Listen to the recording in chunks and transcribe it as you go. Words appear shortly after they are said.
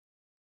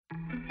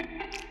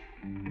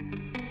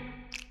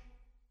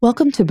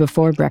Welcome to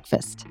Before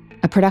Breakfast,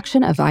 a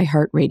production of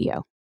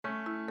iHeartRadio.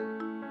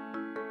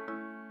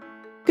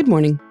 Good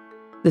morning.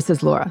 This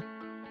is Laura.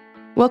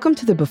 Welcome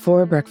to the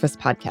Before Breakfast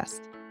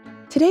podcast.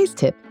 Today's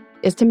tip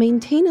is to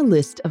maintain a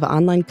list of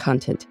online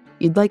content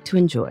you'd like to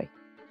enjoy,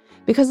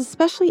 because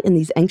especially in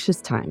these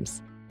anxious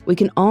times, we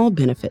can all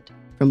benefit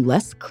from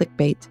less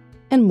clickbait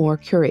and more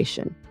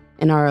curation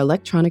in our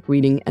electronic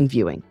reading and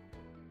viewing.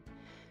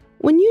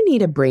 When you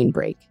need a brain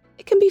break,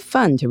 it can be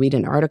fun to read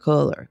an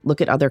article or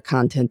look at other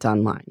content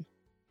online.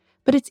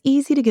 But it's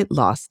easy to get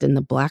lost in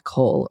the black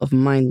hole of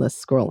mindless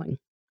scrolling.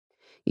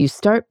 You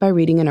start by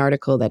reading an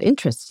article that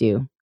interests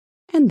you,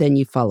 and then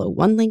you follow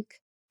one link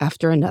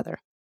after another.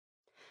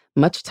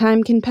 Much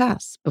time can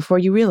pass before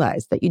you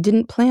realize that you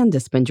didn't plan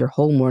to spend your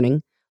whole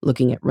morning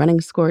looking at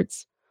running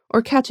skirts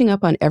or catching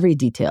up on every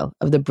detail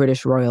of the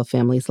British royal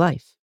family's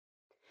life.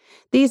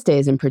 These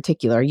days in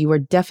particular, you are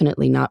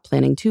definitely not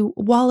planning to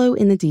wallow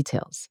in the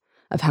details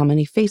of how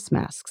many face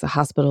masks a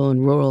hospital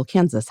in rural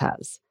Kansas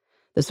has,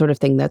 the sort of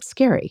thing that's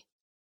scary,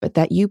 but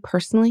that you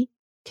personally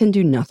can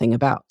do nothing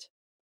about.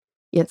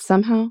 Yet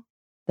somehow,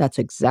 that's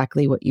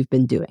exactly what you've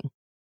been doing.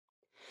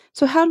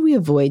 So how do we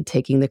avoid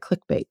taking the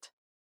clickbait?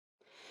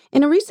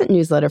 In a recent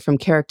newsletter from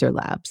Character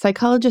Lab,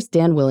 psychologist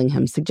Dan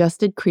Willingham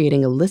suggested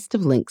creating a list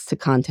of links to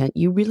content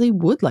you really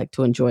would like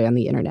to enjoy on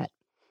the internet,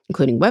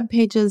 including web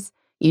pages,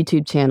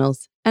 YouTube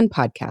channels, and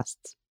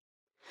podcasts.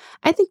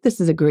 I think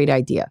this is a great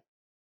idea.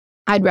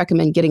 I'd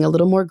recommend getting a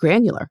little more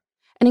granular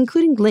and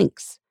including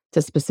links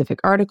to specific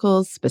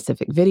articles,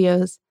 specific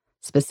videos,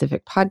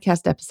 specific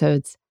podcast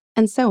episodes,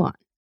 and so on.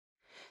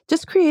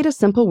 Just create a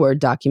simple Word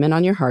document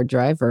on your hard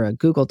drive or a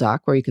Google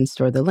Doc where you can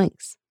store the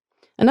links.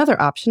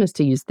 Another option is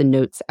to use the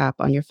Notes app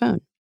on your phone.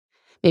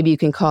 Maybe you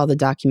can call the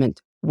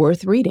document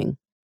Worth Reading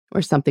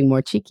or something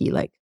more cheeky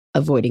like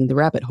Avoiding the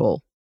Rabbit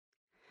Hole.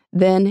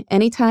 Then,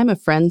 anytime a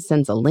friend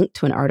sends a link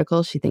to an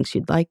article she thinks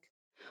you'd like,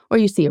 or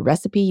you see a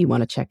recipe you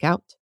want to check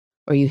out,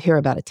 or you hear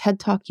about a TED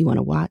Talk you want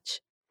to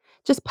watch,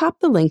 just pop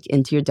the link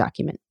into your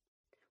document.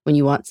 When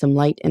you want some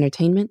light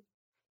entertainment,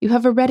 you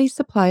have a ready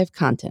supply of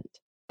content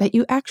that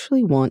you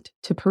actually want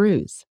to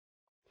peruse.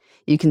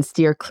 You can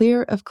steer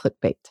clear of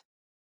clickbait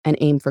and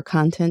aim for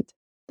content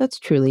that's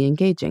truly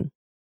engaging.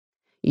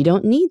 You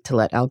don't need to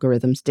let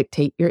algorithms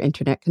dictate your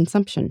internet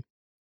consumption.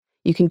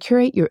 You can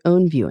curate your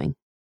own viewing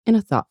in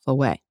a thoughtful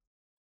way.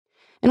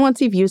 And once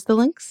you've used the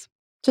links,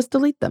 just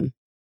delete them,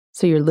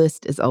 so your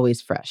list is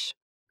always fresh.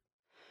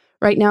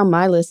 Right now,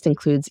 my list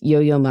includes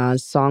Yo-Yo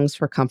Ma's Songs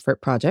for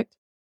Comfort project,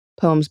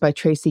 poems by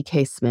Tracy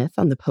K. Smith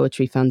on the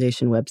Poetry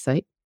Foundation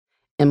website,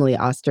 Emily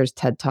Oster's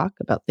TED Talk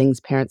about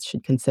things parents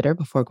should consider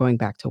before going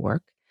back to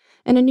work,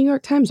 and a New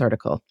York Times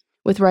article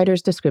with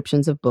writers'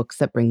 descriptions of books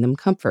that bring them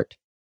comfort.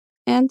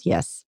 And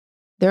yes,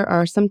 there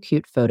are some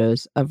cute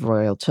photos of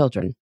royal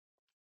children.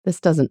 This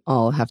doesn't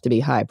all have to be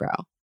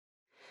highbrow.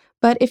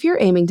 But if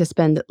you're aiming to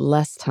spend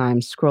less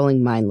time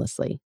scrolling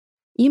mindlessly,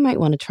 you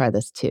might want to try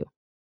this too.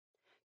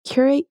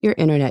 Curate your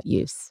internet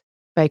use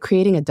by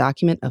creating a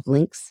document of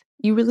links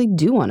you really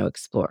do want to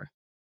explore.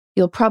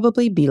 You'll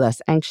probably be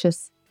less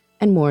anxious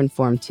and more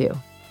informed too.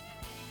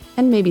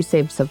 And maybe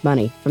save some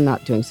money from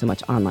not doing so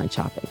much online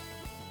shopping.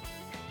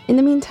 In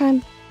the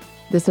meantime,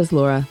 this is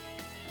Laura.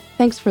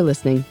 Thanks for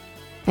listening,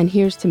 and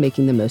here's to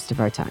making the most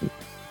of our time.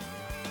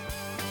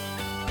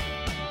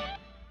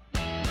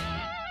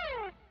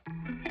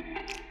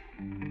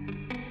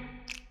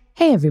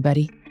 Hey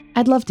everybody,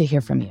 I'd love to hear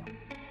from you.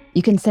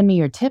 You can send me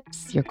your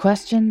tips, your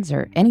questions,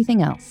 or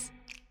anything else.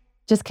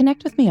 Just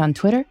connect with me on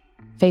Twitter,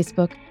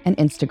 Facebook, and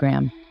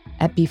Instagram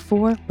at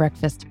Before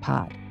Breakfast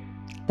Pod.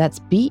 That's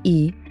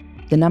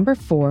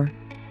BE4,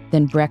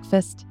 then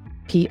Breakfast,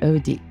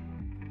 POD.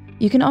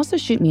 You can also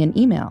shoot me an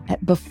email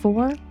at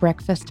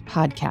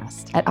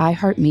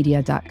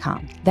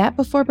beforebreakfastpodcast@iheartmedia.com. That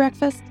Before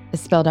Breakfast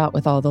is spelled out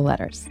with all the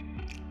letters.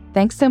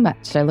 Thanks so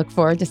much. I look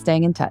forward to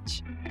staying in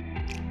touch.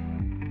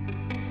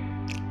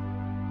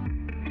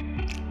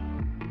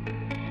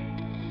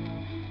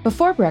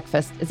 Before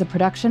Breakfast is a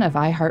production of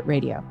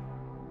iHeartRadio.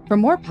 For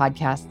more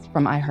podcasts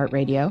from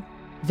iHeartRadio,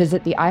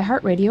 visit the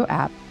iHeartRadio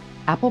app,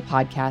 Apple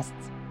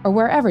Podcasts, or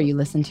wherever you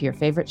listen to your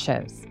favorite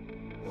shows.